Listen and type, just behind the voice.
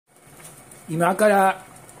今から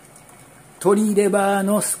鶏レバー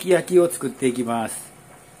のすき焼きを作っていきます。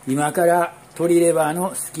今から鶏レバー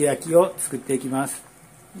のすき焼きを作っていきます。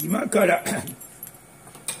今から鶏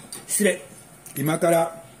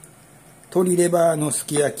レバーのす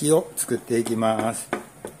き焼きを作っていきます。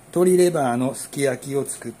鶏レバーのすき焼きを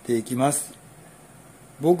作っていきます。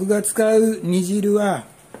僕が使う煮汁は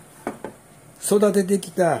育てて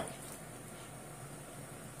きた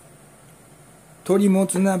鶏も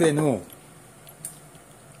つ鍋の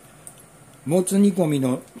もつ煮込み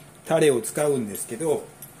のタレを使うんですけど、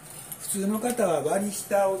普通の方は割り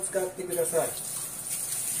下を使ってください。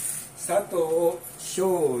砂糖、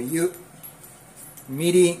醤油、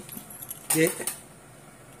みりんで、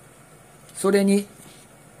それに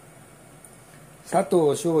砂糖、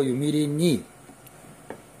醤油、みりんに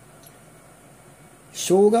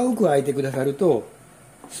生姜を加えてくださると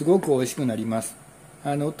すごく美味しくなります。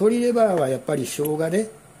鶏レバーはやっぱり生姜で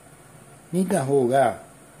煮た方が、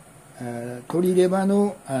鶏レバー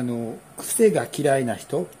の癖が嫌いな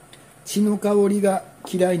人、血の香りが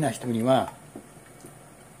嫌いな人には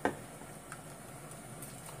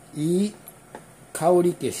いい香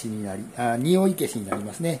り消しになり、匂い消しになり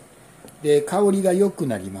ますね。で、香りが良く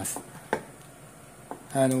なります。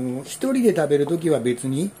一人で食べるときは別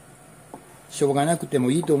に生姜なくても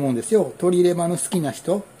いいと思うんですよ。鶏レバーの好きな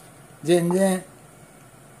人、全然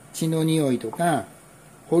血の匂いとか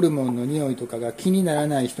ホルモンの匂いとかが気になら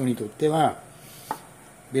ない人にとっては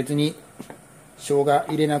別に生姜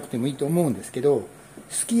入れなくてもいいと思うんですけど、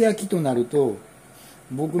すき焼きとなると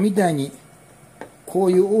僕みたいにこ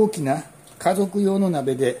ういう大きな家族用の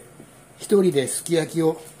鍋で一人ですき焼き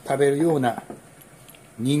を食べるような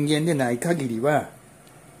人間でない限りは、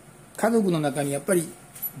家族の中にやっぱり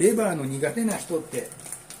レバーの苦手な人って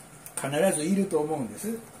必ずいると思うんで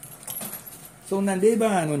す。そんなレ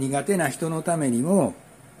バーの苦手な人のためにも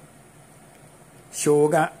生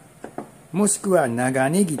姜もしくは長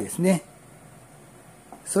ネギですね、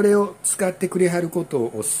それを使ってくれはることを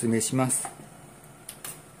お勧めします。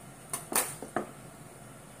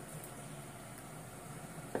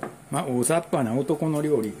大雑把な男の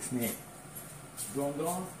料理ですね。どん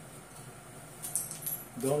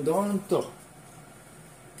どんと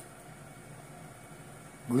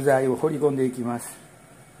具材を放り込んでいきます。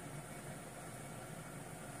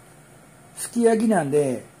すき焼きなん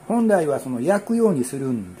で本来は焼くようにする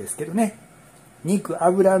んですけどね、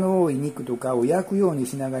油の多い肉とかを焼くように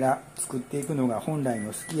しながら作っていくのが本来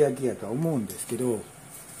のすき焼きやとは思うんですけど、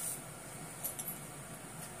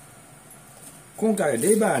今回は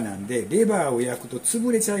レバーなんでレバーを焼くと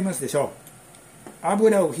潰れちゃいますでしょ。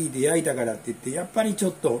油をひいて焼いたからって言ってやっぱりちょ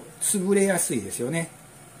っと潰れやすいですよね。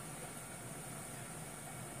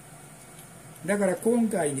だから今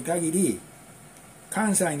回に限り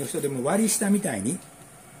関西の人でも割り下みたいに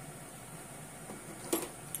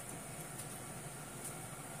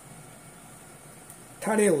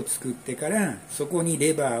タレを作ってからそこに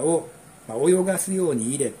レバーを泳がすよう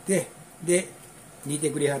に入れて、で煮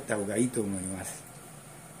てくれはった方がいいと思います。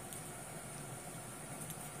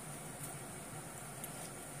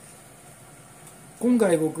今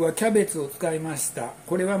回僕はキャベツを使いました。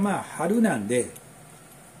これは春なんで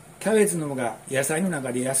キャベツの方が野菜の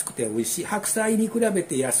中で安くて美味しい。白菜に比べ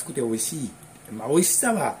て安くて美味しい。美味し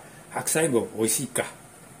さは白菜も美味しいか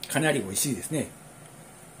なり美味しいですね。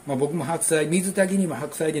僕も白菜、水炊きにも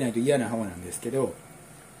白菜でないと嫌な方なんですけど、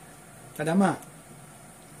ただ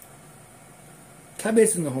キャベ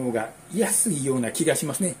ツの方が安いような気がし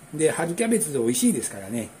ますね。で、春キャベツで美味しいですから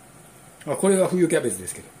ね。これは冬キャベツで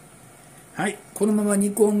すけど。はい、このまま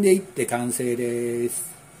煮込んでいって完成です。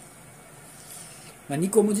煮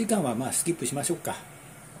込む時間はスキップしましょうか。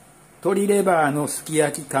鶏レバーのすき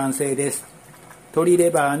焼き完成です。鶏レ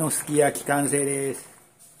バーのすき焼き完成です。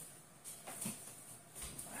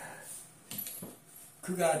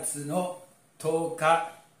9月の10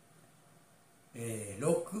日、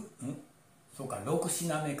6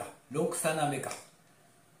品目か、6皿目か。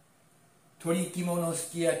鶏肝のす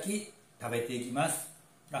き焼き食べていきます。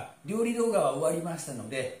料理動画は終わりましたの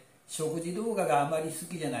で、食事動画があまり好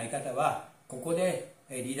きじゃない方はここで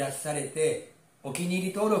離脱されてお気に入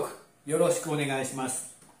り登録よろしくお願いしま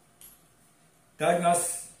す。いただきま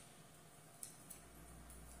す。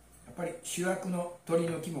やっぱり主役の鶏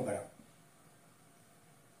の肝から。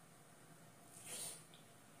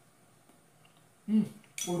おいしい。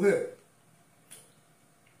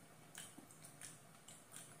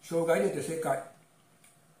生姜入れて正解。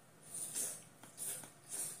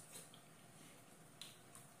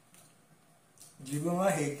自分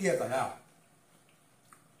は平気やから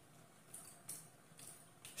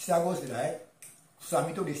下ごしらえ臭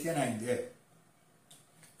み取りしてないんで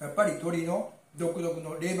やっぱり鶏の独特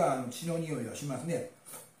のレバーの血の匂いがしますね。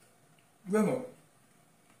でも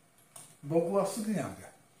僕は好きなんで、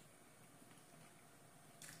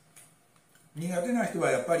苦手な人は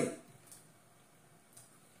やっぱり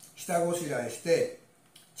下ごしらえして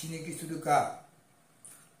血抜きするか、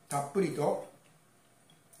たっぷりと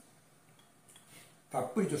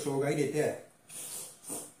生姜入れて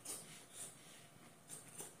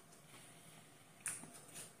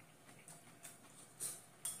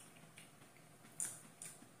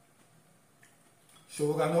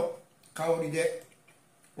生姜の香りで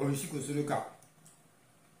美味しくするか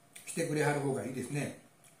してくれはる方がいいですね。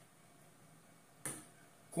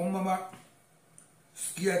このまま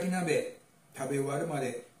すき焼き鍋食べ終わるま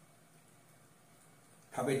で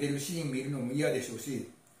食べてるシーン見るのも嫌でしょうし、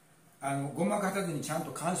ごまかさずにちゃん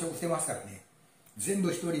と完食してますからね。全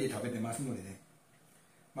部一人で食べてますのでね、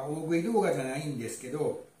大食い動画じゃないんですけ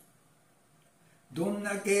ど、どん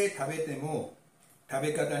だけ食べても食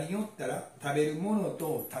べ方によったら、食べるもの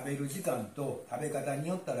と食べる時間と食べ方に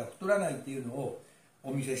よったら太らないっていうのを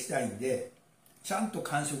お見せしたいんで、ちゃんと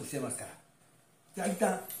完食してますから。じゃあ一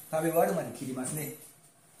旦食べ終わるまで切りますね。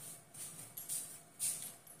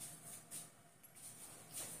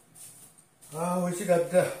ああ、美味しかっ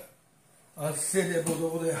た。汗でボド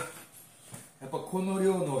ボドや。やっぱこの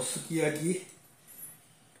量のすき焼き、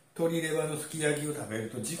鶏レバーのすき焼きを食べる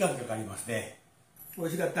と時間かかりますね。美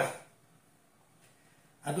味しかった。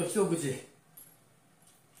あと一口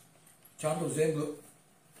ちゃんと全部、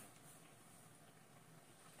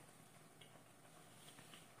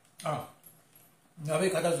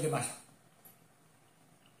鍋片付けました。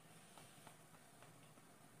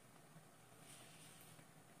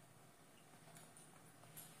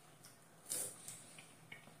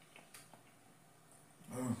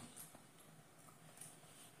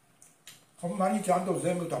ほんまにちゃんと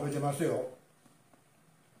全部食べてますよ。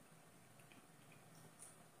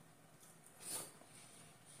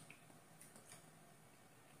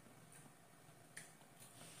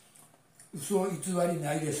嘘偽り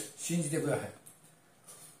ないです。信じてください。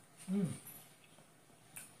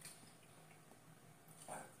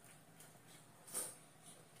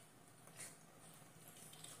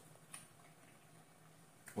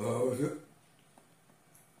おいしい。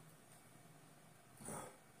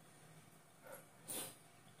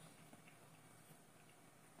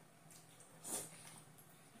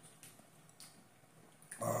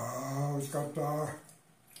美味しかった。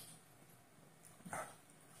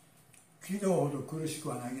昨日ほど苦しく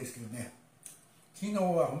はないですけどね。昨日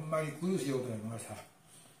はほんまに苦しいことになりました。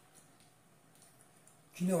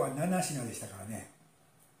昨日は7品でしたからね。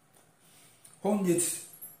本日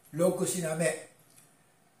6品目、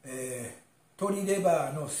鶏レ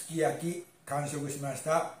バーのすき焼き完食しまし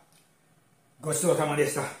た。ごちそうさまで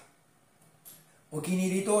した。お気に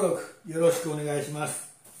入り登録よろしくお願いします。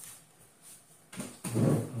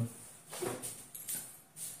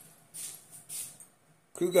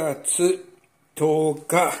9月10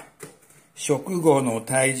日食後の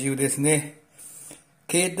体重ですね。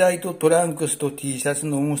携帯とトランクスと T シャツ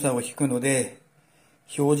の重さを引くので、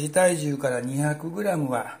表示体重から 200g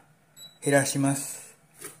は減らします。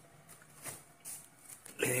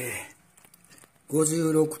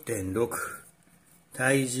56.6、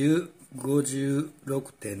体重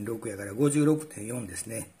 56.6 やから 56.4 です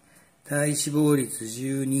ね。体脂肪率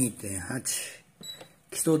 12.8、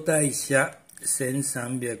基礎代謝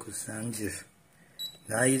1330、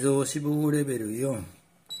内臓脂肪レベル4、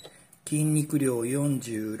筋肉量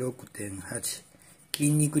 46.8、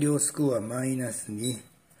筋肉量スコアマイナス2、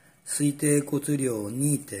推定骨量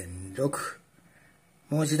 2.6。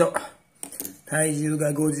 もう一度、体重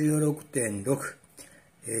が 56.6、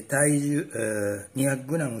体重、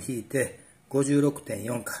200g 引いて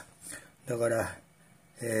 56.4 か。だから、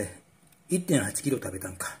1.8 kg食べた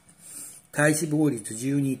んか。体脂肪率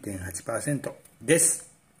 12.8% です。